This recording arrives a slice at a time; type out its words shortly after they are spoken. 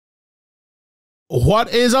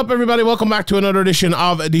What is up, everybody? Welcome back to another edition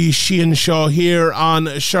of the Sheehan Show here on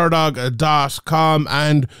Sherdog.com,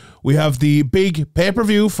 and we have the big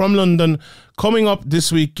pay-per-view from London coming up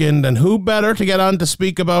this weekend, and who better to get on to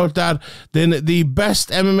speak about that than the best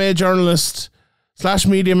MMA journalist slash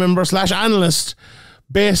media member slash analyst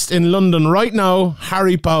based in London right now,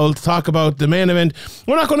 Harry Powell, to talk about the main event.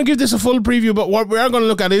 We're not going to give this a full preview, but what we are going to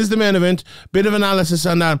look at is the main event, bit of analysis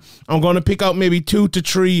on that. I'm going to pick out maybe 2 to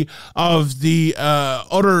 3 of the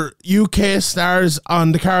other UK stars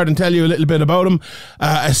on the card and tell you a little bit about them,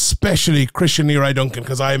 especially Christian Leroy Duncan,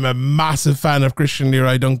 because I'm a massive fan of Christian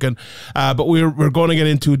Leroy Duncan. But we're going to get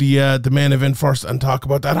into the main event first and talk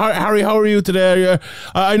about that. Harry, how are you today?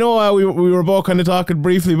 I know we were both kind of talking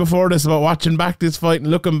briefly before this about watching back this fight and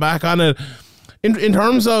looking back on it, in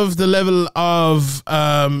terms of the level of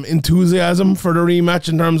enthusiasm for the rematch,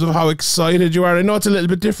 in terms of how excited you are. I know it's a little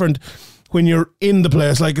bit different when you're in the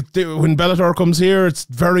place. Like when Bellator comes here, it's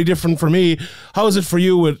very different for me. How is it for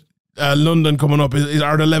you with London coming up?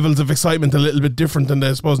 Are the levels of excitement a little bit different than they,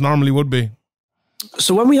 I suppose, normally would be?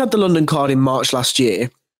 So when we had the London card in March last year,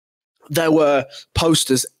 there were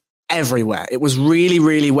posters everywhere. It was really,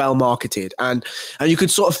 really well marketed, and you could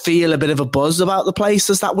sort of feel a bit of a buzz about the place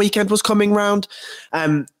as that weekend was coming round.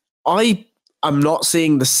 I am not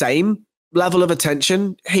seeing the same level of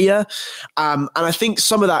attention here, and I think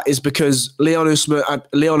some of that is because Leon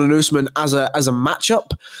and Usman as a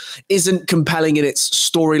matchup isn't compelling in its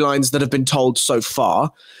storylines that have been told so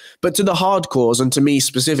far. But to the hardcores, and to me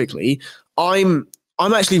specifically, I'm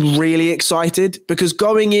actually really excited, because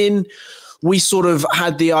going in, we sort of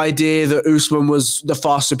had the idea that Usman was the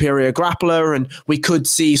far superior grappler, and we could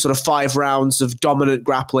see sort of 5 rounds of dominant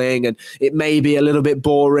grappling, and it may be a little bit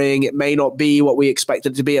boring. It may not be what we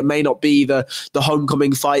expected it to be. It may not be the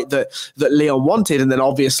homecoming fight that Leon wanted. And then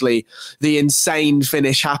obviously the insane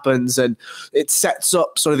finish happens, and it sets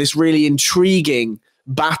up sort of this really intriguing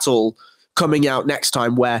battle coming out next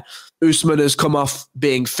time, where Usman has come off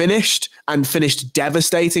being finished, and finished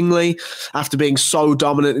devastatingly after being so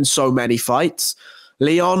dominant in so many fights.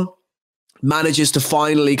 Leon manages to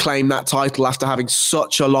finally claim that title after having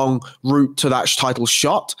such a long route to that title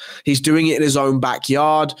shot. He's doing it in his own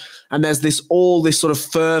backyard, and there's all this sort of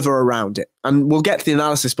fervor around it. And we'll get to the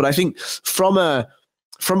analysis, but I think from a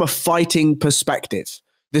fighting perspective,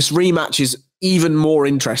 this rematch is even more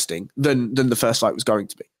interesting than the first fight was going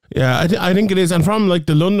to be. Yeah, I think it is. And from like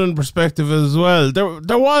the London perspective as well,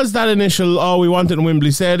 there was that initial, oh, we want it in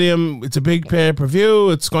Wembley Stadium, it's a big pay-per-view,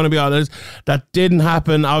 it's going to be all this. That didn't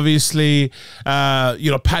happen, obviously.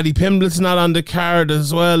 Paddy Pimblett's not on the card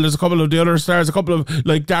as well. There's a couple of the other stars, a couple of,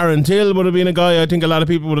 like Darren Till would have been a guy I think a lot of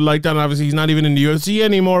people would have liked that. Obviously he's not even in the UFC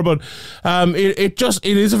anymore, but it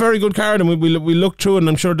is a very good card, and we look through it, and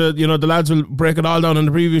I'm sure that the lads will break it all down in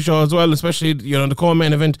the preview show as well, especially the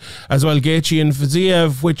co-main event as well, Gaethje and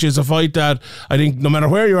Fiziev, which is a fight that I think no matter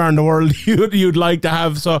where you are in the world you'd like to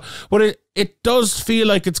have. So, but it does feel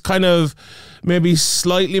like it's kind of maybe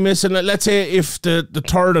slightly missing. Let's say if the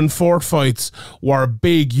 3rd and 4th fights were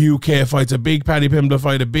big UK fights, a big Paddy Pimblett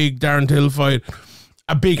fight, a big Darren Till fight,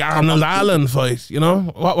 a big Arnold Allen fight,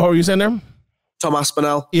 what were you saying there? Tom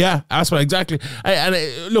Aspinall. Yeah, Aspinall, exactly. And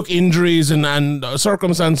look, injuries and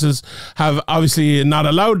circumstances have obviously not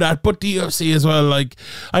allowed that, but the UFC as well, like,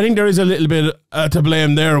 I think there is a little bit to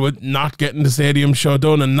blame there with not getting the stadium show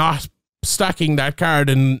done and not stacking that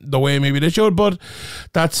card in the way maybe they should, but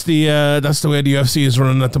that's the way the UFC is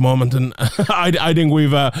running at the moment, and I think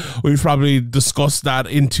we've probably discussed that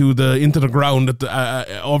into the ground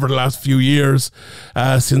over the last few years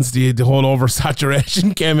since the whole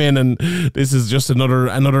oversaturation came in, and this is just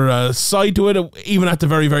another side to it, even at the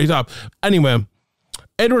very, very top. Anyway,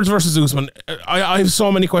 Edwards versus Usman. I have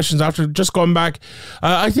so many questions after just going back.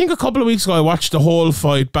 I think a couple of weeks ago I watched the whole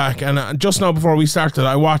fight back, and just now before we started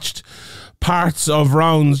I watched parts of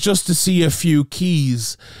rounds just to see a few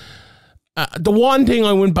keys. The one thing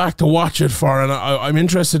I went back to watch it for, and I'm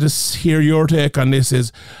interested to hear your take on this,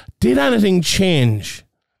 is did anything change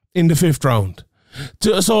in the 5th round?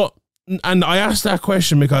 And I asked that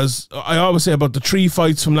question because I always say about the 3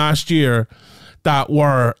 fights from last year that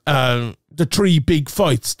were the 3 big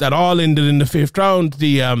fights that all ended in the 5th round.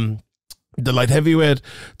 The light heavyweight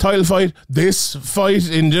title fight, this fight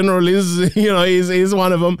in general is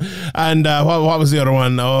one of them. And what was the other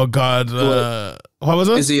one? Oh God, what was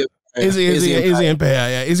it? Izzy and Pereira.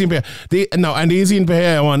 Yeah, Izzy and Pereira. And the Izzy and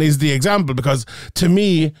Pereira one is the example, because to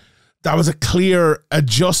me that was a clear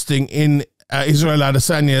adjusting in Israel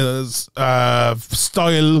Adesanya's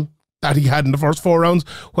style that he had in the first 4 rounds.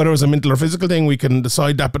 Whether it was a mental or physical thing, we can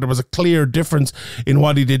decide that, but there was a clear difference in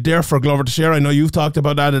what he did there for Glover Teixeira. I know you've talked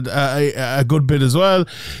about that a good bit as well.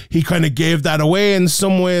 He kind of gave that away in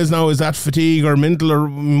some ways. Now, is that fatigue or mental, or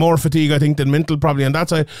more fatigue, I think, than mental probably on that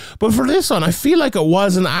side. But for this one, I feel like it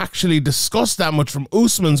wasn't actually discussed that much from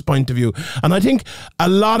Usman's point of view. And I think a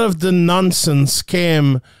lot of the nonsense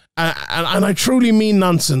came, and I truly mean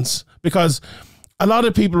nonsense, because a lot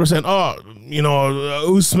of people were saying, oh, you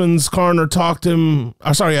know, Usman's corner talked him,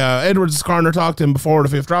 Edwards' corner talked him before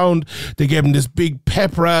the 5th round. They gave him this big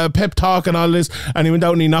pep talk and all this, and he went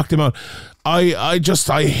out and he knocked him out.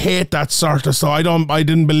 I hate that sort of stuff. I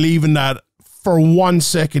didn't believe in that for 1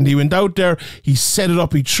 second. He went out there, he set it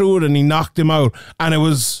up, he threw it, and he knocked him out. And it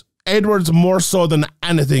was Edwards more so than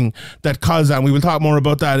anything that caused that. And we will talk more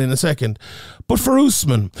about that in a second. But for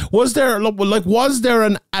Usman, was there an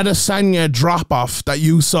Adesanya drop-off that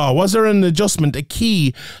you saw? Was there an adjustment, a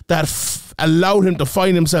key that allowed him to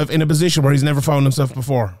find himself in a position where he's never found himself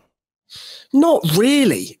before? Not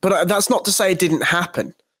really, but that's not to say it didn't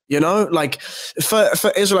happen. You know, like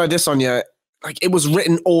for Israel Adesanya, like it was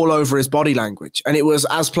written all over his body language, and it was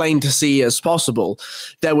as plain to see as possible.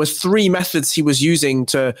 There were 3 methods he was using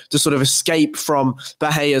to sort of escape from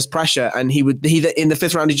Bahaya's pressure, and he in the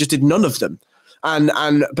 5th round he just did none of them. And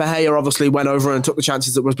Bahaya obviously went over and took the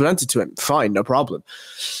chances that was presented to him. Fine, no problem.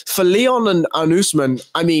 For Leon and Usman,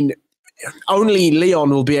 I mean, only Leon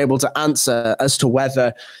will be able to answer as to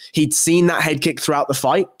whether he'd seen that head kick throughout the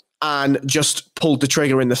fight and just pulled the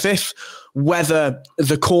trigger in the 5th, whether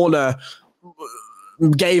the corner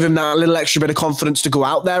gave him that little extra bit of confidence to go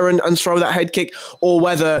out there and throw that head kick, or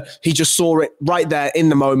whether he just saw it right there in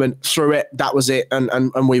the moment, threw it, that was it,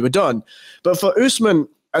 and we were done. But for Usman,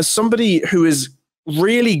 as somebody who is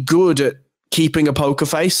really good at keeping a poker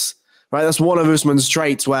face, right? That's one of Usman's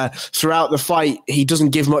traits, where throughout the fight, he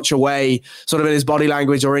doesn't give much away sort of in his body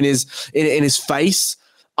language or in his face.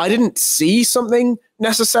 I didn't see something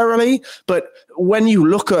necessarily, but when you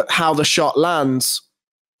look at how the shot lands,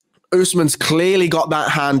 Usman's clearly got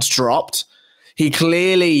that hand dropped. He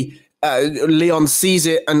clearly, Leon sees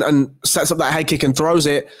it and sets up that head kick and throws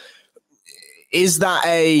it. Is that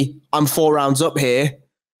I'm 4 rounds up here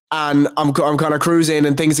and I'm kind of cruising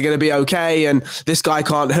and things are going to be okay, and this guy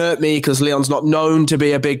can't hurt me because Leon's not known to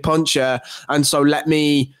be a big puncher, and so let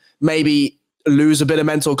me maybe lose a bit of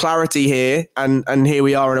mental clarity here, and here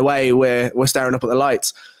we are in a way where we're staring up at the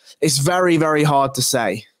lights. It's very, very hard to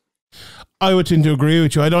say. I would tend to agree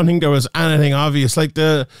with you. I don't think there was anything obvious. Like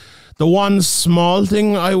the one small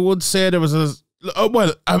thing I would say there was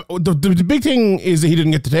the big thing is that he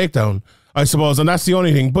didn't get the takedown, I suppose, and that's the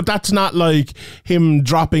only thing. But that's not like him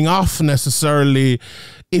dropping off necessarily.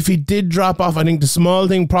 If he did drop off, I think the small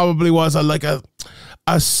thing probably was a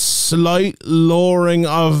slight lowering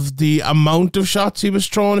of the amount of shots he was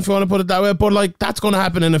throwing, if you want to put it that way. But like that's going to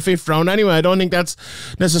happen in the 5th round anyway. I don't think that's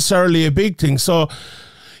necessarily a big thing. So,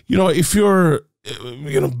 you know, if you're,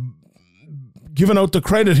 giving out the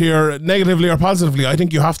credit here, negatively or positively, I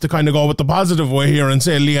think you have to kind of go with the positive way here and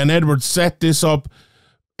say Leon Edwards set this up,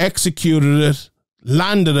 executed it,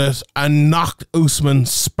 landed it, and knocked Usman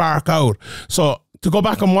spark out. So to go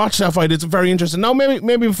back and watch that fight, it's very interesting. Now,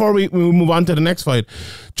 maybe before we move on to the next fight,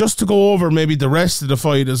 just to go over maybe the rest of the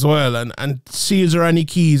fight as well, and see is there any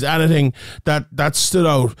keys, anything that stood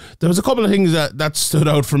out. There was a couple of things that stood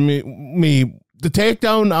out for me. The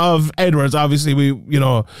takedown of Edwards, obviously,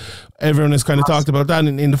 everyone has kind of talked about that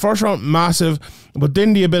in the first round, massive. But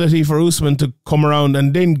then the ability for Usman to come around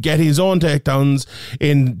and then get his own takedowns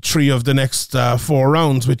in 3 of the next 4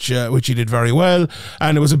 rounds, which he did very well.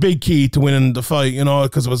 And it was a big key to winning the fight,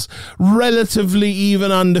 because it was relatively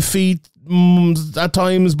even on the feet at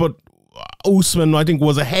times, but Usman, I think,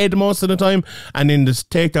 was ahead most of the time. And in the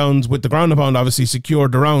takedowns with the ground and pound, obviously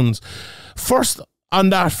secured the rounds. First, on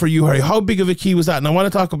that for you, Harry, how big of a key was that? And I want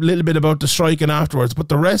to talk a little bit about the striking afterwards, but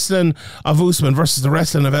the wrestling of Usman versus the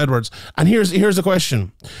wrestling of Edwards. And here's the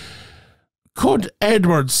question. Could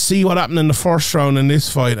Edwards see what happened in the first round in this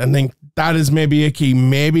fight and think that is maybe a key?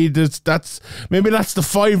 Maybe that's the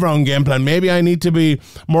 5-round game plan. Maybe I need to be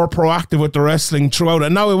more proactive with the wrestling throughout.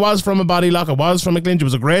 And now it was from a body lock, it was from a clinch, it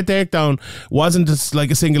was a great takedown. It wasn't just like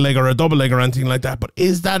a single leg or a double leg or anything like that. But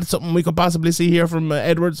is that something we could possibly see here from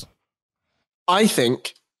Edwards? I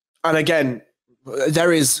think, and again,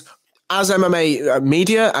 there is, as MMA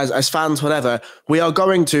media, as fans, whatever, we are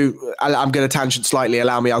going to, I'm going to tangent slightly,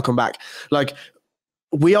 allow me, I'll come back. Like,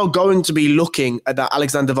 we are going to be looking at that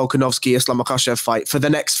Alexander Volkanovski-Islam Makhachev fight for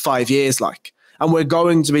the next 5 years, and we're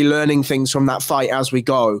going to be learning things from that fight as we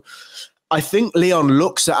go. I think Leon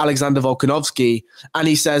looks at Alexander Volkanovski and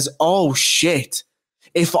he says, oh shit,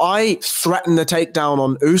 if I threaten the takedown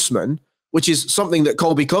on Usman, which is something that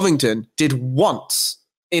Colby Covington did once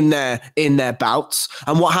in their bouts,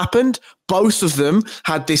 and what happened? Both of them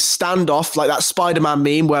had this standoff, like that Spider-Man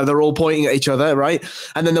meme where they're all pointing at each other, right?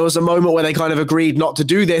 And then there was a moment where they kind of agreed not to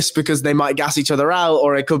do this because they might gas each other out,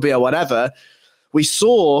 or it could be a whatever. We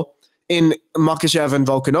saw in Makhachev and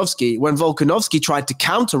Volkanovski, when Volkanovski tried to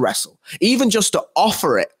counter wrestle, even just to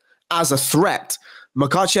offer it as a threat,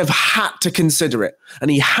 Makhachev had to consider it and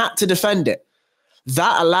he had to defend it.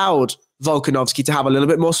 That allowed Volkanovski to have a little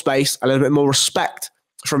bit more space, a little bit more respect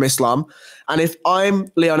from Islam. And if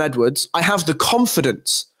I'm Leon Edwards, I have the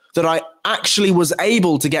confidence that I actually was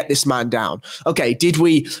able to get this man down. Okay, did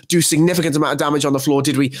we do significant amount of damage on the floor?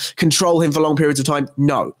 Did we control him for long periods of time?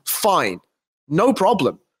 No. Fine. No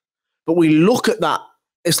problem. But we look at that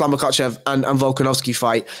Islam Makhachev and Volkanovski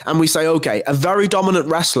fight and we say, okay, a very dominant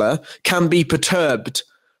wrestler can be perturbed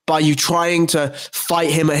by you trying to fight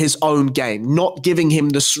him at his own game, not giving him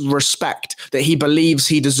the respect that he believes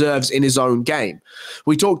he deserves in his own game.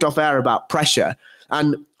 We talked off air about pressure,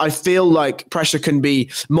 and I feel like pressure can be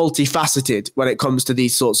multifaceted when it comes to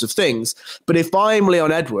these sorts of things. But if I'm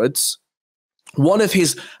Leon Edwards, one of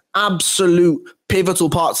his absolute pivotal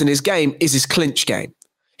parts in his game is his clinch game.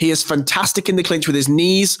 He is fantastic in the clinch with his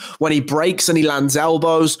knees. When he breaks and he lands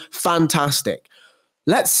elbows, fantastic.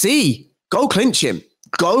 Let's see. Go clinch him.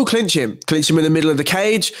 Go clinch him. Clinch him in the middle of the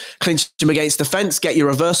cage. Clinch him against the fence. Get your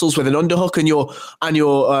reversals with an underhook and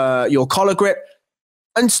your collar grip,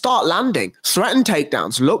 and start landing. Threaten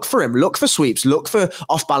takedowns. Look for him. Look for sweeps. Look for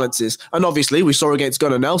off balances. And obviously, we saw against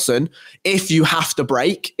Gunnar Nelson, if you have to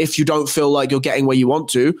break, if you don't feel like you're getting where you want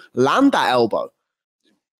to, land that elbow.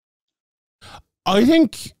 I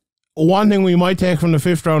think one thing we might take from the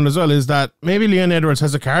fifth round as well is that maybe Leon Edwards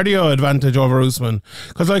has a cardio advantage over Usman,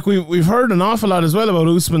 because like we've heard an awful lot as well about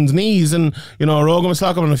Usman's knees, and you know, Rogan was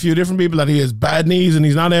talking about a few different people that he has bad knees and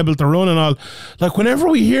he's not able to run and all. Like whenever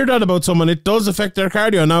we hear that about someone, it does affect their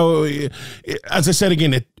cardio. Now, as I said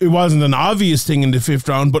again, it wasn't an obvious thing in the fifth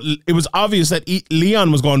round, but it was obvious that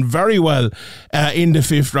Leon was going very well in the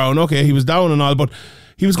fifth round. Okay, he was down and all, but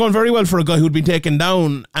he was going very well for a guy who'd been taken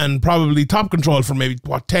down and probably top control for maybe,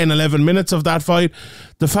 10, 11 minutes of that fight.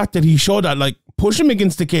 The fact that he showed that, like, push him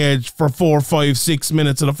against the cage for 4, 5, 6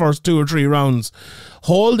 minutes of the first 2 or 3 rounds.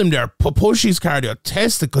 Hold him there, push his cardio,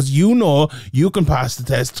 test it, because you know you can pass the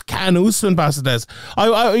test. Can Usman pass the test?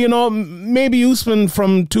 You know, maybe Usman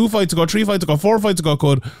from 2 fights ago, 3 fights ago, 4 fights ago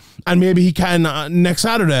could, and maybe he can next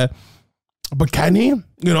Saturday. But can he,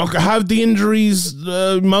 you know, have the injuries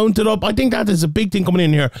mounted up? I think that is a big thing coming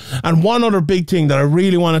in here. And one other big thing that I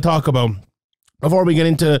really want to talk about before we get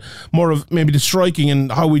into more of maybe the striking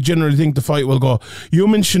and how we generally think the fight will go. You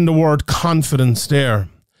mentioned the word confidence there.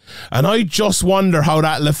 And I just wonder how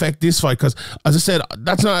that'll affect this fight, because as I said,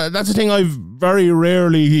 that's a thing I very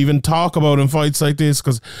rarely even talk about in fights like this,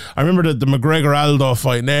 because I remember the McGregor Aldo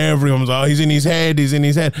fight and everyone was, oh, he's in his head.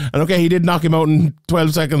 And okay, he did knock him out in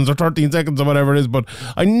 12 seconds or 13 seconds or whatever it is, but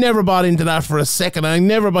I never bought into that for a second. I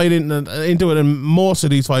never bought into it in most of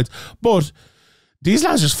these fights. But these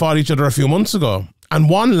lads just fought each other a few months ago, and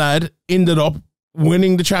one lad ended up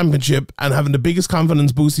winning the championship and having the biggest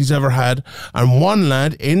confidence boost he's ever had, and one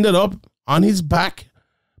lad ended up on his back,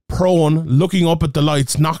 prone, looking up at the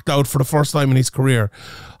lights, knocked out for the first time in his career.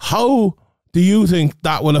 How do you think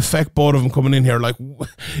that will affect both of them coming in here? Like,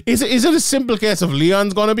 is it a simple case of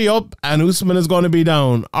Leon's going to be up and Usman is going to be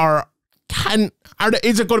down, or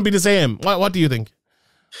is it going to be the same? What do you think?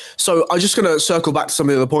 So I'm just going to circle back to some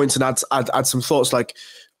of the other points and add some thoughts. Like,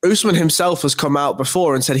 Usman himself has come out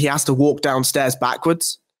before and said he has to walk downstairs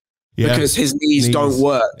backwards because his knees don't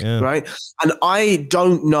work, right? And I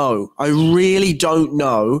don't know. I really don't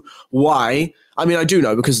know why. I mean, I do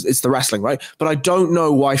know because it's the wrestling, right? But I don't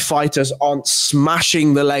know why fighters aren't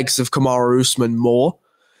smashing the legs of Kamaru Usman more.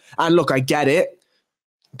 And look, I get it.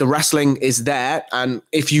 The wrestling is there. And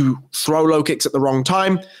if you throw low kicks at the wrong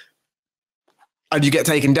time and you get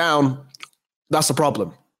taken down, that's a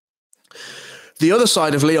problem. The other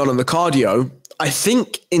side of Leon and the cardio, I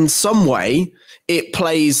think in some way it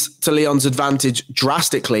plays to Leon's advantage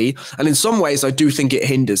drastically. And in some ways, I do think it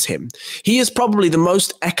hinders him. He is probably the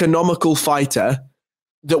most economical fighter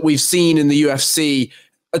that we've seen in the UFC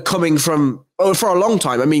coming from for a long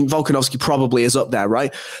time. I mean, Volkanovski probably is up there,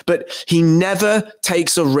 right? But he never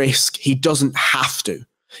takes a risk he doesn't have to.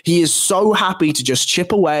 He is so happy to just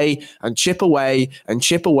chip away and chip away and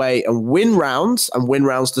chip away and win rounds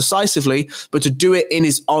decisively, but to do it in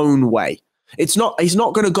his own way. He's not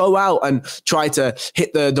going to go out and try to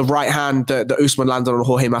hit the right hand that Usman landed on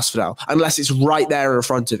Jorge Masvidal unless it's right there in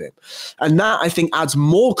front of him. And that, I think, adds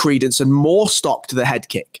more credence and more stock to the head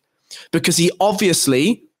kick, because he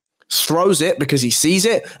obviously throws it because he sees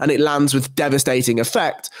it and it lands with devastating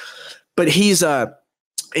effect. But he's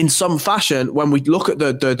in some fashion, when we look at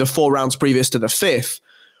the 4 rounds previous to the 5th,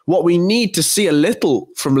 what we need to see a little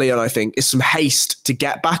from Leon, I think, is some haste to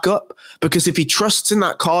get back up. Because if he trusts in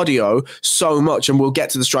that cardio so much, and we'll get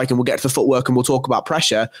to the strike and we'll get to the footwork and we'll talk about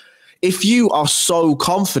pressure, if you are so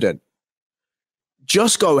confident,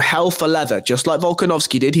 just go hell for leather, just like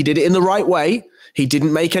Volkanovski did. He did it in the right way. He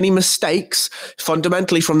didn't make any mistakes.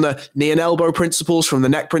 Fundamentally, from the knee and elbow principles, from the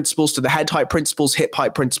neck principles to the head height principles, hip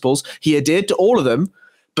height principles, he adhered to all of them,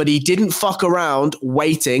 but he didn't fuck around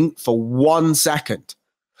waiting for 1 second.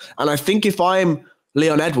 And I think if I'm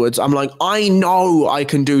Leon Edwards, I'm like, I know I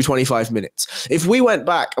can do 25 minutes. If we went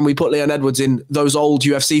back and we put Leon Edwards in those old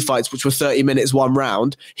UFC fights, which were 30 minutes, 1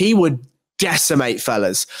 round, he would decimate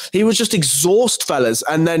fellas. He would just exhaust fellas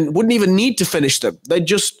and then wouldn't even need to finish them. They'd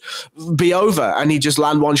just be over and he'd just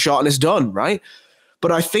land 1 shot and it's done, right?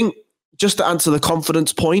 But I think, just to answer the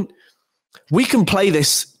confidence point, we can play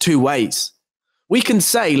this 2 ways. We can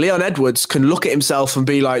say Leon Edwards can look at himself and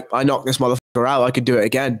be like, I knocked this motherfucker out, I could do it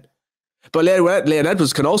again. But Leon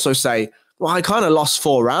Edwards can also say, well, I kind of lost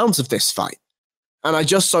 4 rounds of this fight. And I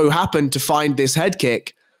just so happened to find this head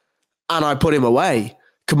kick and I put him away.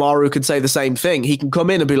 Kamaru could say the same thing. He can come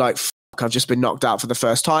in and be like, fuck, I've just been knocked out for the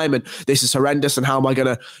first time and this is horrendous and how am I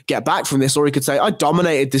going to get back from this? Or he could say, I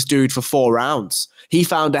dominated this dude for 4 rounds. He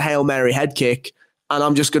found a Hail Mary head kick and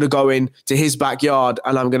I'm just going to go into his backyard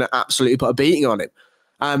and I'm going to absolutely put a beating on him.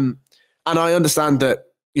 And I understand that,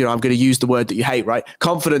 you know, I'm going to use the word that you hate, right?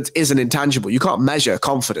 Confidence isn't intangible. You can't measure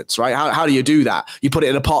confidence, right? How do you do that? You put it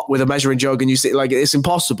in a pot with a measuring jug and you see, like, it's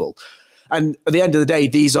impossible. And at the end of the day,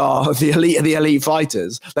 these are the elite of the elite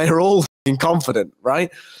fighters. They are all confident, right?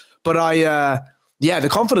 But the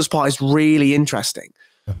confidence part is really interesting.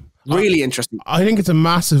 Really interesting. I think it's a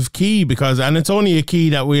massive key and it's only a key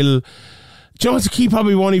that we'll, do you know, it's a key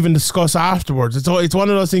probably won't even discuss afterwards. It's one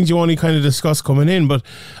of those things you only kind of discuss coming in. But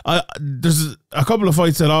there's a couple of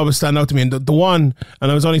fights that always stand out to me. And the one,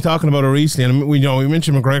 and I was only talking about it recently, and we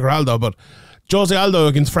mentioned McGregor Aldo, but Jose Aldo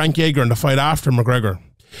against Frank Yeager in the fight after McGregor.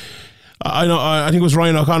 I think it was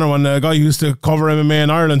Ryan O'Connor, when the guy who used to cover MMA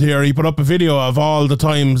in Ireland here, he put up a video of all the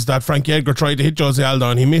times that Frank Yeager tried to hit Jose Aldo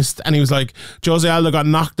and he missed. And he was like, Jose Aldo got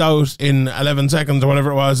knocked out in 11 seconds or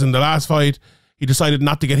whatever it was in the last fight. He decided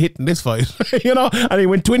not to get hit in this fight, you know, and he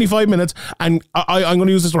went 25 minutes. And I'm going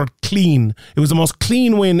to use this word, clean. It was the most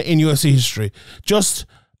clean win in UFC history. Just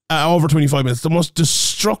over 25 minutes. The most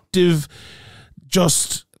destructive,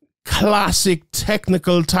 just classic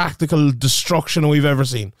technical, tactical destruction we've ever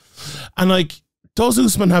seen. And like, does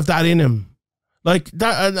Usman have that in him? Like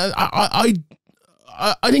that,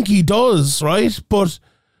 I think he does, right? But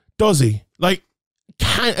does he? Like,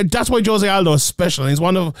 that's why Jose Aldo is special. He's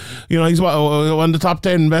one of, you know, he's one of the top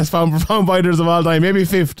 10 best pound for pound fighters of all time, maybe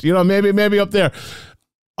 5th, you know, maybe up there.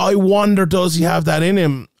 I wonder, does he have that in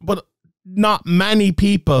him? But not many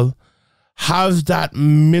people have that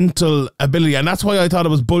mental ability, and that's why I thought it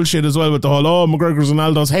was bullshit as well with the whole McGregor's and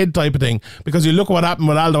Aldo's head type of thing, because you look what happened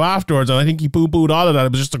with Aldo afterwards, and I think he poo-pooed all of that.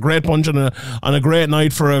 It was just a great punch on a great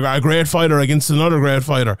night for a great fighter against another great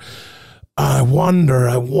fighter. I wonder,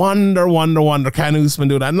 can Usman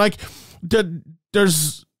do that? And like,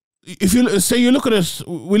 there's, if you say you look at it,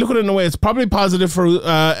 we look at it in a way, it's probably positive for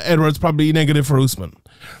Edwards, probably negative for Usman.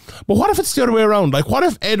 But what if it's the other way around? Like, what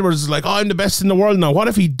if Edwards is like, I'm the best in the world now? What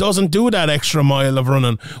if he doesn't do that extra mile of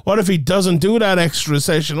running? What if he doesn't do that extra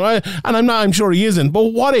session? Well, and I'm sure he isn't,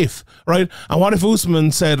 but what if, right? And what if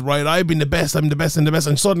Usman said, right, I've been the best, I'm the best and the best,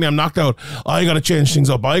 and suddenly I'm knocked out. I got to change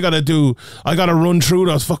things up. I got to run through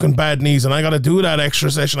those fucking bad knees, and I got to do that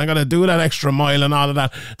extra session. I got to do that extra mile and all of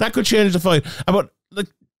that. That could change the fight. But like,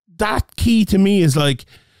 that key to me is like,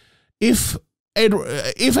 if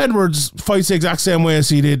Edwards fights the exact same way as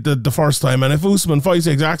he did the first time, and if Usman fights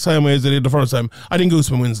the exact same way as they did the first time, I think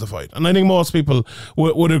Usman wins the fight. And I think most people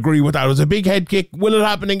would agree with that. It was a big head kick. Will it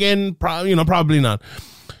happen again? Probably not.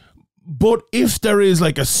 But if there is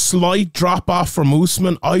like a slight drop off from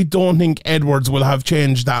Usman, I don't think Edwards will have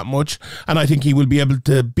changed that much, and I think he will be able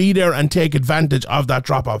to be there and take advantage of that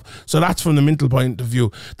drop off. So that's from the mental point of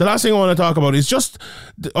view. The last thing I want to talk about is just,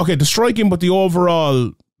 okay, the striking, but the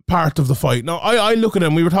overall part of the fight. Now, I look at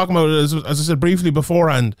him, we were talking about it, as I said briefly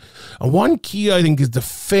beforehand, and one key, I think, is the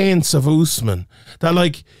feints of Usman. That,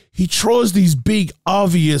 like, he throws these big,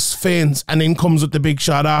 obvious feints and then comes with the big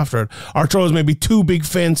shot after it, or throws maybe 2 big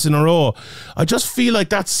feints in a row. I just feel like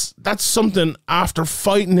that's something after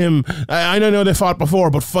fighting him. I don't know they fought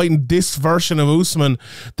before, but fighting this version of Usman,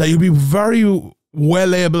 that you'll be very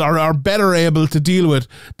well able or better able to deal with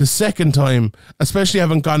the second time, especially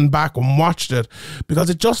having gone back and watched it, because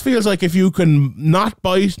it just feels like if you can not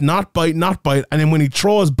bite, and then when he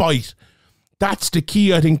throws bite, that's the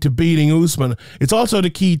key, I think, to beating Usman. It's also the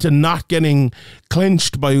key to not getting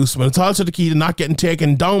clinched by Usman. It's also the key to not getting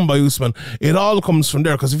taken down by Usman. It all comes from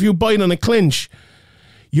there, because if you bite on a clinch,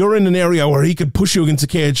 you're in an area where he could push you against the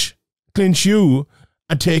cage, clinch you,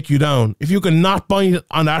 and take you down. If you can not bite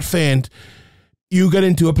on that feint, you get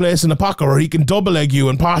into a place in the pocket where he can double leg you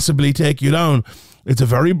and possibly take you down. It's a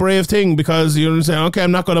very brave thing, because you're saying, okay,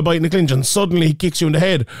 I'm not going to bite in the clinch, and suddenly he kicks you in the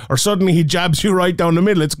head, or suddenly he jabs you right down the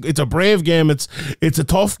middle. It's a brave game. It's a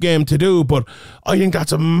tough game to do, but I think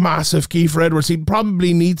that's a massive key for Edwards. He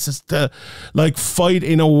probably needs to like fight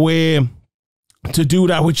in a way to do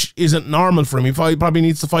that which isn't normal for him. He probably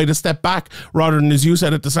needs to fight a step back rather than, as you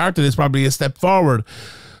said at the start of this, probably a step forward.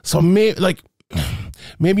 So maybe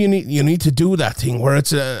you need to do that thing where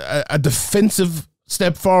it's a defensive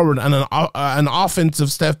step forward and an offensive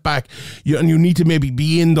step back, and you need to maybe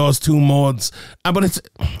be in those 2 modes. But it's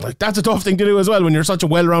like, that's a tough thing to do as well when you're such a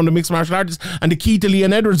well-rounded mixed martial artist. And the key to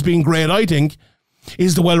Leon Edwards being great, I think,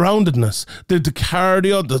 is the well-roundedness, the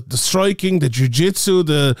cardio, the striking, the jiu-jitsu,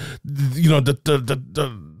 the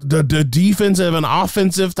defensive and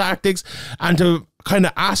offensive tactics, and to kind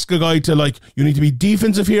of ask a guy to, like, you need to be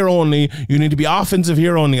defensive here only, you need to be offensive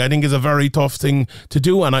here only, I think is a very tough thing to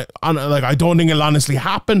do. And I don't think it'll honestly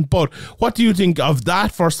happen. But what do you think of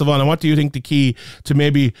that, first of all, and what do you think the key to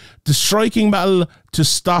maybe the striking battle to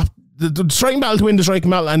stop the striking battle to win the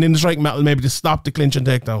striking battle, and in the striking battle maybe to stop the clinch and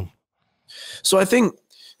takedown? So I think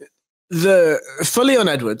for Leon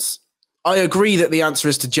Edwards, I agree that the answer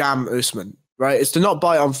is to jam Usman, right? It's to not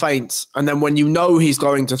bite on feints, and then when you know he's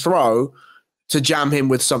going to throw, to jam him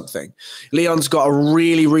with something. Leon's got a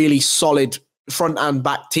really, really solid front and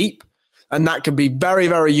back teep, and that can be very,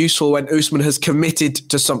 very useful when Usman has committed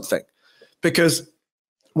to something. Because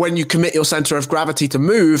when you commit your center of gravity to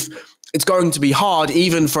move, it's going to be hard,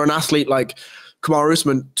 even for an athlete like Kamaru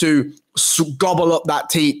Usman, to gobble up that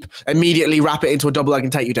teep, immediately wrap it into a double leg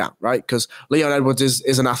and take you down, right? Because Leon Edwards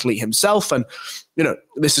is an athlete himself, and, you know,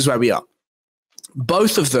 this is where we are.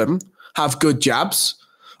 Both of them have good jabs.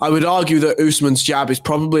 I would argue that Usman's jab is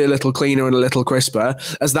probably a little cleaner and a little crisper,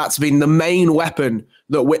 as that's been the main weapon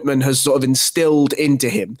that Whitman has sort of instilled into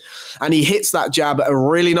him. And he hits that jab at a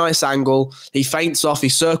really nice angle. He feints off, he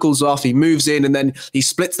circles off, he moves in, and then he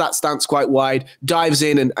splits that stance quite wide, dives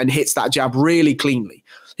in and hits that jab really cleanly.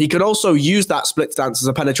 He can also use that split stance as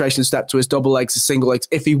a penetration step to his double legs, his single legs,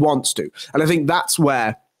 if he wants to. And I think that's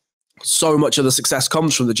where so much of the success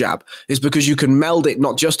comes from the jab, is because you can meld it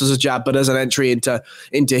not just as a jab, but as an entry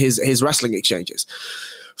into his wrestling exchanges.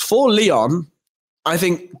 For Leon, I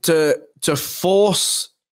think to force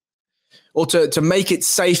or to make it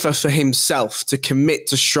safer for himself to commit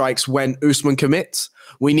to strikes when Usman commits,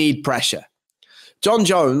 we need pressure. John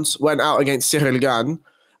Jones went out against Cyril Gane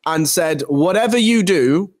and said, whatever you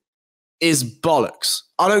do is bollocks.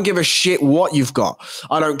 I don't give a shit what you've got.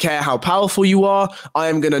 I don't care how powerful you are. I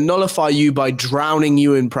am going to nullify you by drowning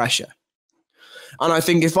you in pressure. And I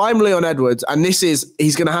think if I'm Leon Edwards, and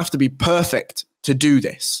he's going to have to be perfect to do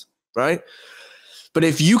this, right? But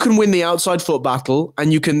if you can win the outside foot battle,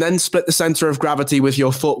 and you can then split the center of gravity with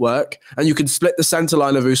your footwork, and you can split the center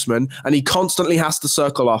line of Usman, and he constantly has to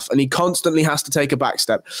circle off, and he constantly has to take a back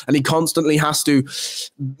step, and he constantly has to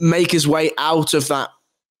make his way out of that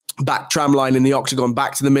back tram line in the octagon,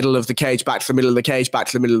 back to the middle of the cage, back to the middle of the cage, back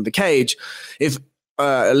to the middle of the cage. If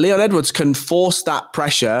Leon Edwards can force that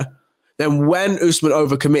pressure, then when Usman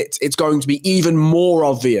overcommits, it's going to be even more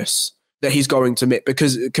obvious that he's going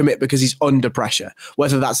to commit because he's under pressure,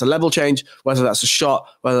 whether that's a level change, whether that's a shot,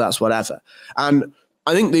 whether that's whatever. And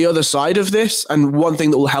I think the other side of this, and one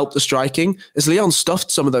thing that will help the striking, is Leon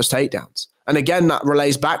stuffed some of those takedowns. And again, that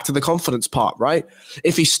relays back to the confidence part, right?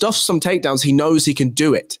 If he stuffs some takedowns, he knows he can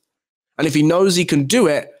do it. And if he knows he can do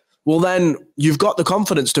it, well, then you've got the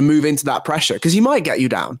confidence to move into that pressure, because he might get you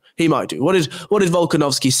down. He might do. What did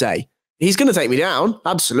Volkanovski say? He's going to take me down.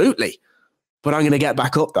 Absolutely. But I'm going to get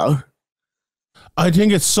back up, though. I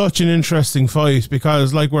think it's such an interesting fight,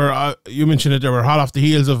 because, like, you mentioned it, they were hot off the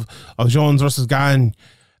heels of Jones versus Gane.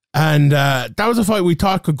 And that was a fight we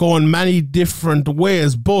thought could go in many different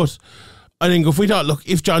ways, but I think if we thought, look,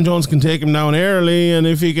 if John Jones can take him down early and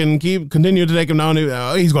if he can continue to take him down,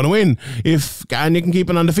 he's going to win. If Ganya can keep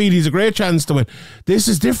it on the feet, he's a great chance to win. This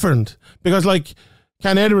is different because, like,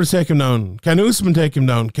 can Edwards take him down? Can Usman take him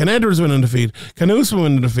down? Can Edwards win on the feet? Can Usman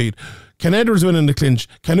win on the feet? Can Edwards win in the clinch?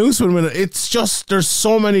 Can Usman win? It's just, there's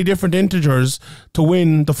so many different integers to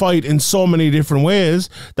win the fight in so many different ways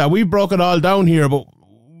that we broke it all down here, but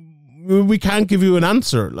we can't give you an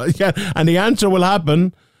answer. Like, and the answer will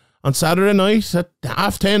happen on Saturday night at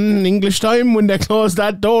 10:30 English time when they close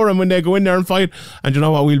that door and when they go in there and fight. And you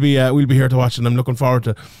know what? We'll be here to watch, and I'm looking forward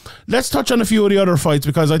to it. Let's touch on a few of the other fights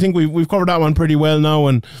because I think we've covered that one pretty well now,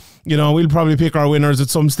 and you know, we'll probably pick our winners at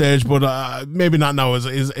some stage, but maybe not now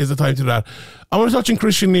is the time to do that. I want to touch on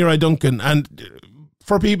Christian Leroy Duncan, and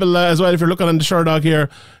for people as well, if you're looking on the Sherdog here,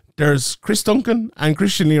 there's Chris Duncan and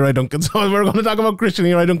Christian Leroy Duncan. So we're going to talk about Christian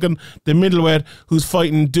Leroy Duncan, the middleweight who's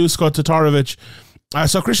fighting Dusko Todorovic.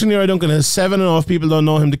 So Christian Leroy Duncan is 7-0. People don't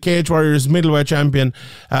know him, the Cage Warriors middleweight champion,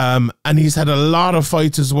 and he's had a lot of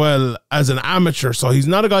fights as well as an amateur. So he's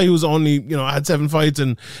not a guy who's only had 7 fights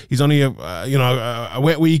and he's only a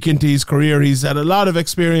wet week into his career. He's had a lot of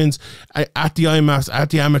experience at the IMAFs, at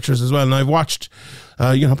the amateurs as well. And I've watched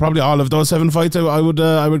probably all of those 7 fights. I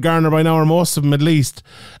would garner by now, or most of them at least.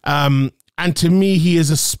 And to me, he is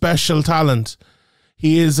a special talent.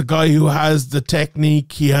 He is a guy who has the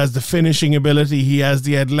technique, he has the finishing ability, he has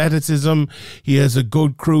the athleticism, he has a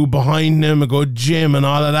good crew behind him, a good gym and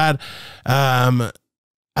all of that.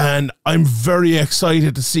 And I'm very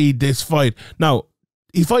excited to see this fight. Now,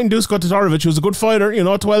 he's fighting Dusko Todorovic, who's a good fighter,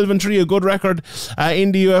 12-3, a good record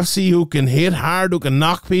in the UFC, who can hit hard, who can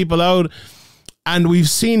knock people out. And we've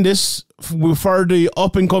seen this for the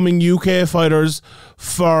up-and-coming UK fighters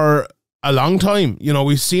for a long time.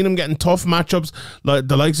 We've seen him getting tough matchups. Like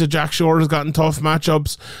the likes of Jack Shore has gotten tough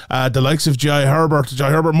matchups. The likes of Jai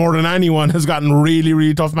Herbert more than anyone has gotten really,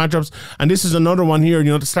 really tough matchups. And this is another one here.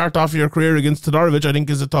 To start off your career against Todorovic, I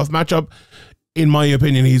think is a tough matchup. In my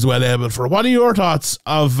opinion, he's well able for. What are your thoughts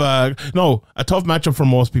of a tough matchup for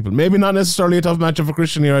most people? Maybe not necessarily a tough matchup for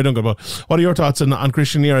Christian Leroy Duncan, but what are your thoughts on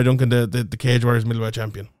Christian Leroy Duncan, the Cage Warriors middleweight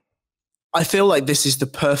champion? I feel like this is the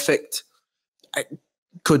perfect.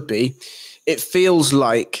 Could be. It feels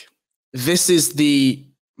like this is the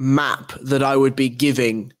map that I would be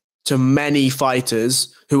giving to many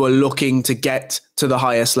fighters who are looking to get to the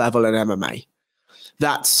highest level in MMA.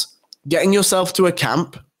 That's getting yourself to a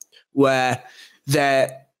camp where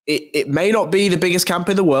it may not be the biggest camp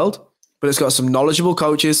in the world, but it's got some knowledgeable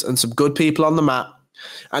coaches and some good people on the mat.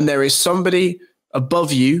 And there is somebody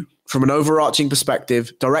above you from an overarching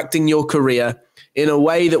perspective, directing your career in a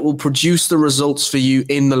way that will produce the results for you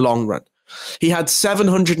in the long run. He had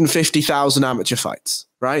 750,000 amateur fights,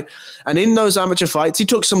 right? And in those amateur fights, he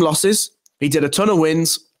took some losses. He did a ton of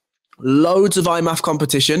wins, loads of IMAF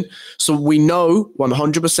competition. So we know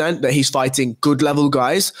 100% that he's fighting good level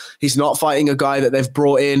guys. He's not fighting a guy that they've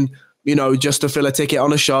brought in, just to fill a ticket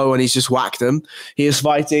on a show and he's just whacked them. He is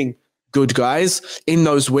fighting good guys. In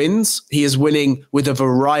those wins, he is winning with a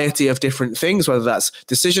variety of different things, whether that's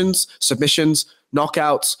decisions, submissions,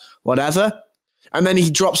 knockouts, whatever. And then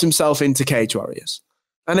he drops himself into Cage Warriors.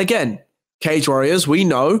 And again, Cage Warriors, we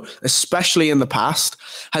know, especially in the past,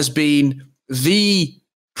 has been the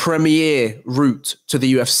premier route to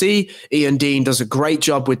the UFC. Ian Dean does a great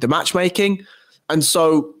job with the matchmaking. And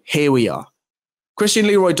so here we are. Christian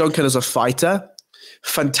Leroy Duncan as a fighter,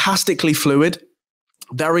 fantastically fluid,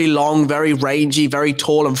 very long, very rangy, very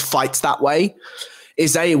tall, and fights that way,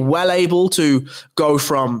 is well able to go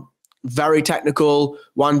from very technical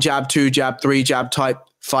 1 jab, 2 jab, 3 jab type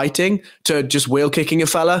fighting to just wheel kicking a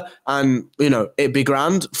fella and, it'd be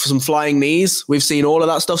grand. Some flying knees. We've seen all of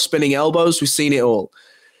that stuff, spinning elbows. We've seen it all.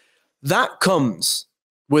 That comes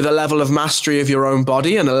with a level of mastery of your own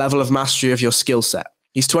body and a level of mastery of your skill set.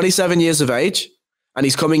 He's 27 years of age and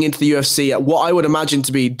he's coming into the UFC at what I would imagine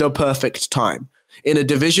to be the perfect time, in a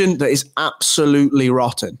division that is absolutely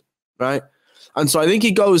rotten, right? And so I think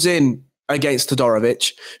he goes in against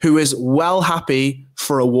Todorovic, who is well happy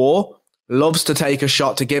for a war, loves to take a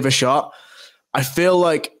shot, to give a shot. I feel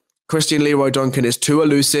like Christian Leroy Duncan is too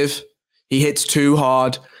elusive, he hits too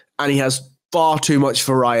hard, and he has far too much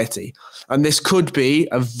variety. And this could be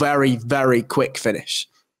a very, very quick finish.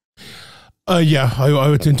 Yeah, I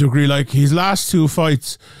would tend to agree. Like his last 2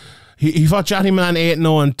 fights, he fought Jatty Man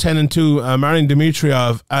 8-0 and 10-2, Marian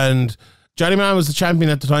Dimitrov, and Jatty Man was the champion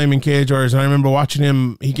at the time in Cage Warriors, and I remember watching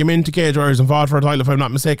him. He came into Cage Warriors and fought for a title, if I'm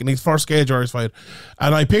not mistaken, his first Cage Warriors fight,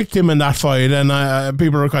 and I picked him in that fight, and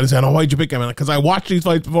people were kind of saying, why'd you pick him? Because I watched these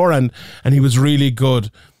fights before, and he was really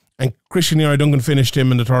good. and Christian Duncan finished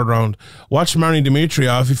him in the third round. Watch Martin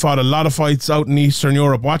Dimitrov. He fought a lot of fights out in Eastern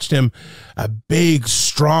Europe. Watched him, a big,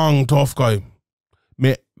 strong, tough guy.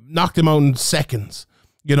 Knocked him out in seconds.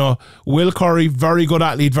 You know, Will Curry, very good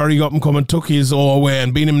athlete, very up and coming, took his O away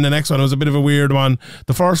and beat him in the next one. It was a bit of a weird one.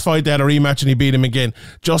 The first fight, they had a rematch and he beat him again.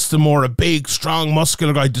 Justin Moore, a big, strong,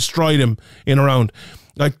 muscular guy, destroyed him in a round.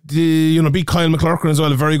 Like, beat Kyle McClurkin as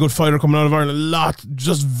well, a very good fighter coming out of Ireland. A lot,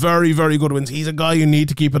 just very, very good wins. He's a guy you need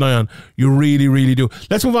to keep an eye on. You really, really do.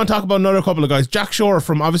 Let's move on and talk about another couple of guys. Jack Shore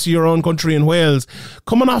from obviously your own country in Wales,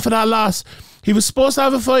 coming off of that loss. He was supposed to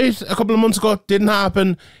have a fight a couple of months ago. Didn't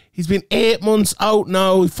happen. He's been 8 months out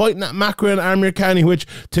now, fighting at Makwan and Amirkhani, which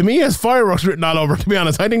to me has fireworks written all over, to be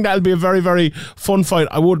honest. I think that'll be a very, very fun fight.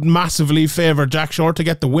 I would massively favour Jack Shore to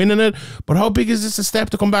get the win in it. But how big is this a step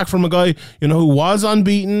to come back from a guy, who was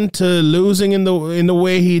unbeaten to losing in the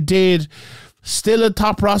way he did? Still a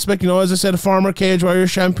top prospect, as I said, a former Cage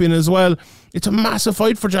Warriors champion as well. It's a massive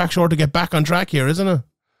fight for Jack Shore to get back on track here, isn't it?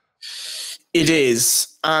 It is.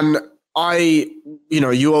 And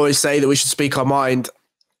you always say that we should speak our mind.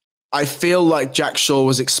 I feel like Jack Shore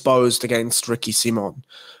was exposed against Ricky Simon.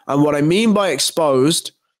 And what I mean by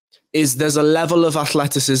exposed is there's a level of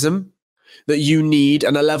athleticism that you need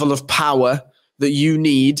and a level of power that you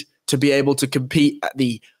need to be able to compete at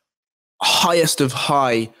the highest of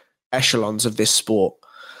high echelons of this sport.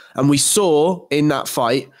 And we saw in that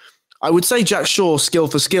fight, I would say Jack Shore, skill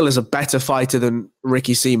for skill, is a better fighter than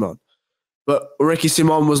Ricky Simon. But Ricky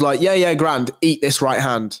Simon was like, yeah, grand, eat this right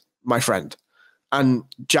hand, my friend. And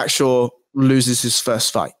Jack Shore loses his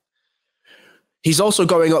first fight. He's also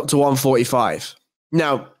going up to 145.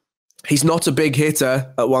 Now, he's not a big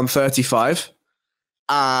hitter at 135.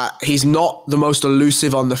 He's not the most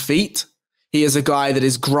elusive on the feet. He is a guy that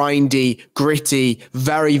is grindy, gritty,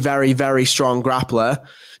 very, very, very strong grappler.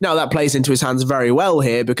 Now, that plays into his hands very well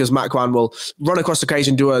here because Makwan will run across the cage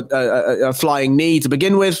and do a flying knee to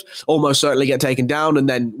begin with, almost certainly get taken down, and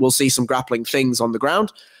then we'll see some grappling things on the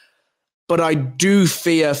ground. But I do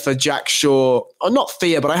fear for Jack Shore, or not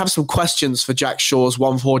fear, but I have some questions for Jack Shore's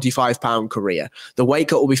 145-pound career. The weight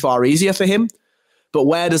cut will be far easier for him, but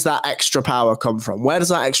where does that extra power come from? Where does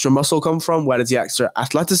that extra muscle come from? Where does the extra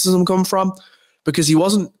athleticism come from? Because he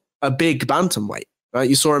wasn't a big bantamweight, right?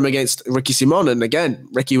 You saw him against Ricky Simon, and again,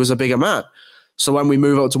 Ricky was a bigger man. So when we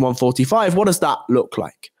move up to 145, what does that look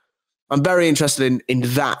like? I'm very interested in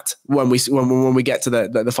that when we get to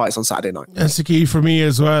the fights on Saturday night. That's the key for me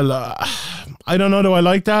as well. I don't know. Do I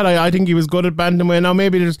like that? I think he was good at bantamweight. Now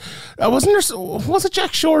maybe was it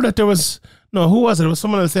Jack Shore that there was? No, who was it? It was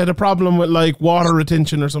someone else that had a problem with like water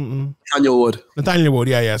retention or something. Nathaniel Wood.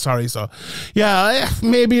 Yeah. Sorry. So, yeah,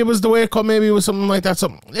 maybe it was the weight cut. Maybe it was something like that.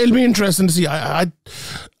 So it'll be interesting to see.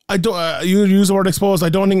 I don't. You use the word exposed. I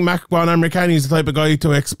don't think Makwan Amirkhani is the type of guy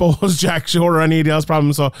to expose Jack Shore or any else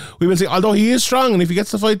problems. So we will see. Although he is strong, and if he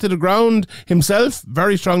gets the fight to the ground himself,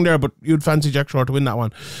 very strong there. But you'd fancy Jack Shore to win that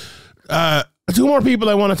one. Two more people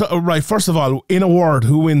I want to. Right. First of all, in a word,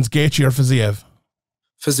 who wins, Gaethje or Fiziev?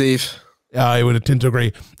 Fiziev. Yeah, I would tend to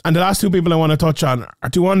agree. And the last two people I want to touch on are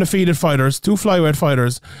two undefeated fighters, two flyweight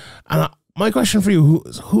fighters. And my question for you: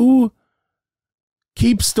 who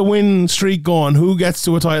keeps the win streak going? Who gets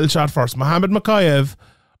to a title shot first? Muhammad Mokaev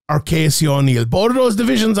or Casey O'Neill? Both of those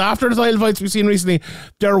divisions, after the title fights we've seen recently,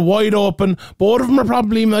 they're wide open. Both of them are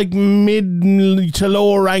probably like mid to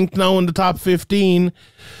low ranked now in the top 15.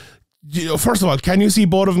 First of all, can you see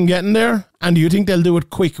both of them getting there? And do you think they'll do it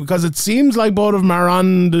quick? Because it seems like both of them are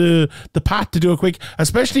on the path to do it quick.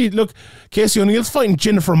 Especially, look, Casey O'Neill's fighting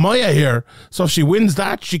Jennifer Maia here. So if she wins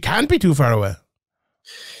that, she can't be too far away.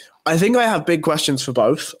 I think I have big questions for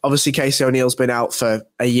both. Obviously, Casey O'Neill's been out for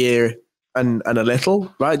a year and a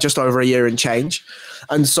little, right? Just over a year and change.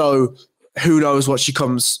 And so who knows what she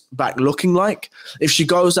comes back looking like. If she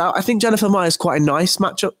goes out, I think Jennifer Maia is quite a nice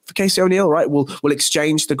matchup for Casey O'Neill, right? We'll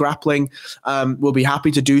exchange the grappling. We'll be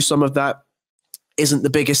happy to do some of that. Isn't the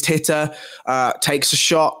biggest hitter, takes a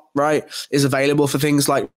shot, right? Is available for things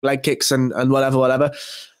like leg kicks and whatever.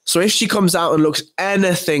 So if she comes out and looks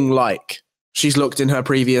anything like she's looked in her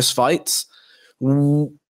previous fights,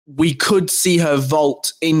 we could see her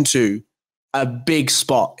vault into a big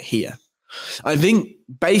spot here. I think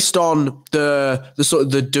based on the sort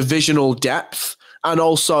of the divisional depth and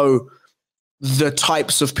also the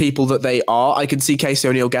types of people that they are, I can see Casey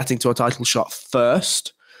O'Neill getting to a title shot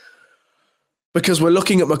first. Because we're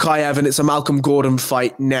looking at Mokaev and it's a Malcolm Gordon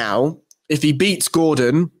fight now. If he beats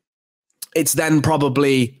Gordon, it's then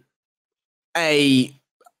probably a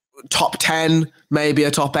top 10, maybe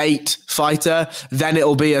a top 8 fighter. Then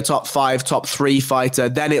it'll be a top 5, top 3 fighter.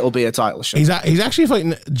 Then it'll be a title shot. He's actually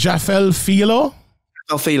fighting Jafel Filo.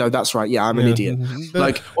 Philo, that's right. Yeah, I'm an idiot.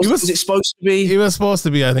 Like, was it supposed to be? He was supposed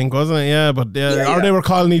to be, I think, wasn't it? Yeah, but or they were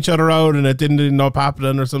calling each other out and it didn't end up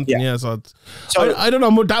happening or something. Yeah, so I don't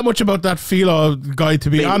know that much about that Philo guy, to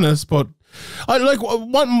be honest, but I like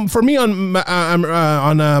one for me on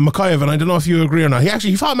Mokaev, and I don't know if you agree or not.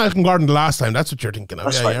 He fought Malcolm Gordon the last time. That's what you're thinking of.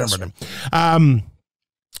 That's right, I remember him.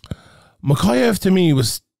 Mokaev to me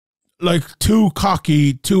was like too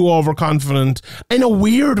cocky, too overconfident in a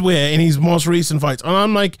weird way in his most recent fights. And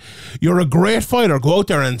I'm like, you're a great fighter. Go out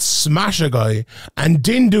there and smash a guy and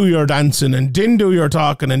didn't do your dancing and didn't do your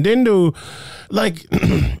talking and didn't do like,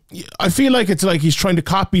 I feel like it's like he's trying to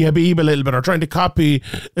copy Habib a little bit or trying to copy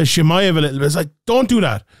Chimaev a little bit. It's like, don't do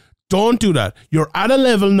that. Don't do that. You're at a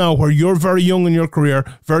level now where you're very young in your career,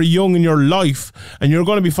 very young in your life, and you're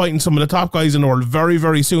going to be fighting some of the top guys in the world very,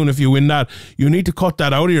 very soon if you win that. You need to cut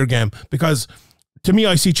that out of your game because, to me,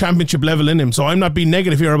 I see championship level in him. So I'm not being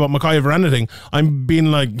negative here about Mokaev or anything. I'm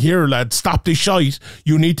being like, here, lad, stop this shite.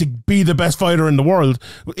 You need to be the best fighter in the world.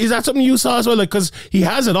 Is that something you saw as well? Like, because he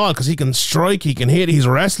has it all. Because he can strike, he can hit, his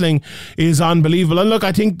wrestling is unbelievable. And look,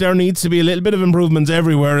 I think there needs to be a little bit of improvements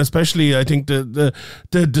everywhere, especially I think the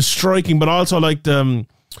striking, but also like the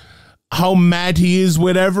how mad he is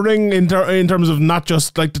with everything in terms of not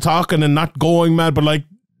just like the talking and not going mad, but like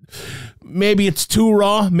maybe it's too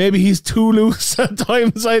raw. Maybe he's too loose at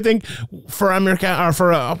times, I think, for Amirkhani, or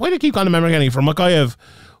for, why do you keep calling him Amirkhani? For Mokaev,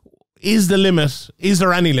 is the limit? Is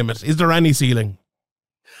there any limit? Is there any ceiling?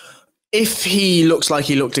 If he looks like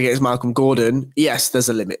he looked against Malcolm Gordon, yes, there's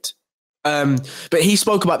a limit. But he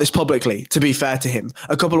spoke about this publicly, to be fair to him.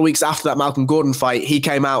 A couple of weeks after that Malcolm Gordon fight, he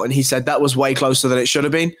came out and he said that was way closer than it should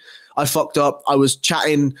have been. I fucked up. I was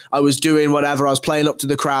chatting. I was doing whatever. I was playing up to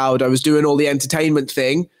the crowd. I was doing all the entertainment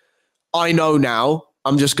thing. I know now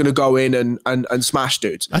I'm just going to go in and smash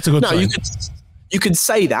dudes. That's a good sign. You could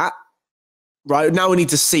say that, right? Now we need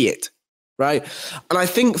to see it, right? And I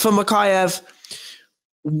think for Mokaev,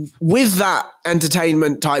 with that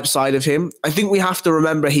entertainment type side of him, I think we have to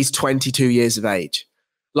remember he's 22 years of age.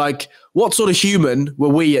 Like, what sort of human were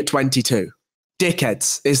we at 22?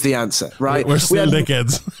 Dickheads is the answer, right? We're still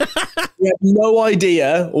dickheads. We had no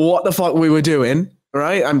idea what the fuck we were doing.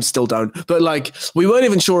 Right? I still don't. But like, we weren't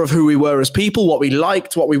even sure of who we were as people, what we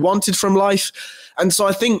liked, what we wanted from life. And so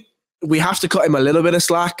I think we have to cut him a little bit of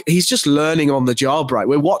slack. He's just learning on the job, right?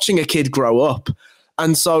 We're watching a kid grow up.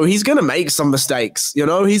 And so he's going to make some mistakes, you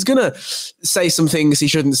know? He's going to say some things he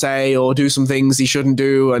shouldn't say or do some things he shouldn't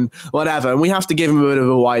do and whatever. And we have to give him a bit of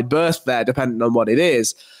a wide berth there, depending on what it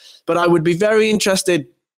is. But I would be very interested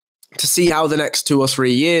to see how the next 2 or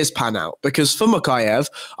 3 years pan out. Because for Mokaev,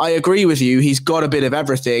 I agree with you, he's got a bit of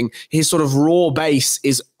everything. His sort of raw base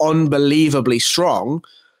is unbelievably strong.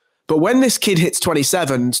 But when this kid hits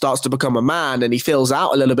 27 and starts to become a man and he fills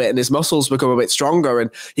out a little bit and his muscles become a bit stronger and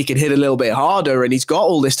he can hit a little bit harder and he's got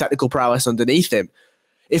all this technical prowess underneath him,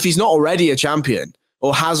 if he's not already a champion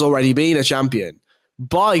or has already been a champion,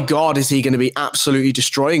 by God, is he going to be absolutely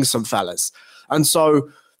destroying some fellas. And so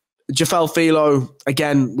Jafel Philo,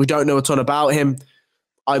 again, we don't know a ton about him.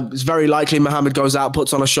 It's very likely Muhammad goes out,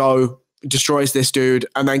 puts on a show, destroys this dude,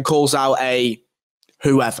 and then calls out a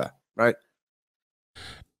whoever, right?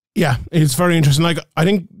 Yeah, it's very interesting. Like, I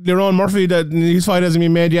think Leroy Murphy, that his fight hasn't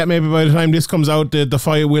been made yet. Maybe by the time this comes out, the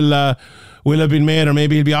fight will have been made, or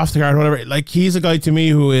maybe he'll be off the card, whatever. Like, he's a guy to me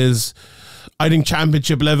who is, I think,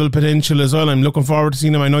 championship level potential as well. I'm looking forward to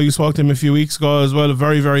seeing him. I know you spoke to him a few weeks ago as well. A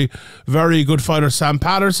very, very, very good fighter. Sam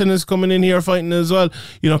Patterson is coming in here fighting as well.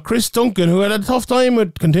 You know, Chris Duncan, who had a tough time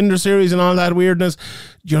with Contender Series and all that weirdness.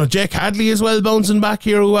 You know, Jake Hadley as well bouncing back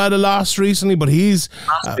here, who had a loss recently, but he's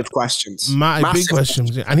massive questions. Big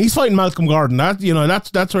questions. And he's fighting Malcolm Gordon. That's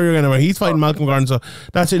where you're going to. He's fighting Malcolm Gordon, so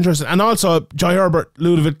that's interesting. And also Jai Herbert,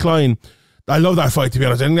 Ludovic Klein. I love that fight, to be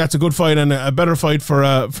honest. I think that's a good fight and a better fight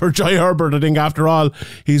for Jai Herbert. I think after all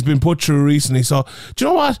he's been put through recently. So do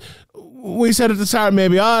you know what? We said at the start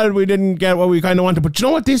maybe we didn't get what we kind of wanted, but do you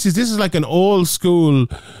know what this is? This is like an old school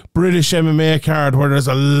British MMA card where there's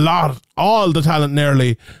a lot, all the talent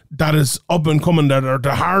nearly that is up and coming that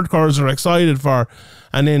the hardcores are excited for,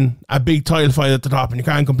 and then a big title fight at the top, and you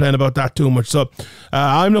can't complain about that too much. So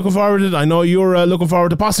I'm looking forward to it. I know you're looking forward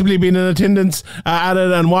to possibly being in attendance at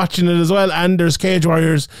it and watching it as well. And there's Cage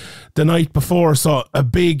Warriors the night before, so a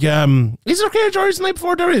big is there Cage Warriors the night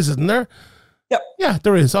before? There is, isn't there? Yep. Yeah,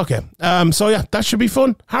 there is. Okay. So yeah, that should be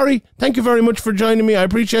fun. Harry, thank you very much for joining me. I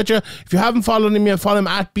appreciate you. If you haven't followed him yet, follow him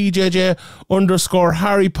at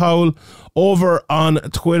BJJ_Harry Powell over on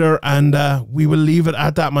Twitter, and we will leave it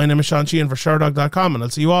at that. My name is Sheehan for Sherdog.com, and I'll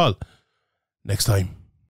see you all next time.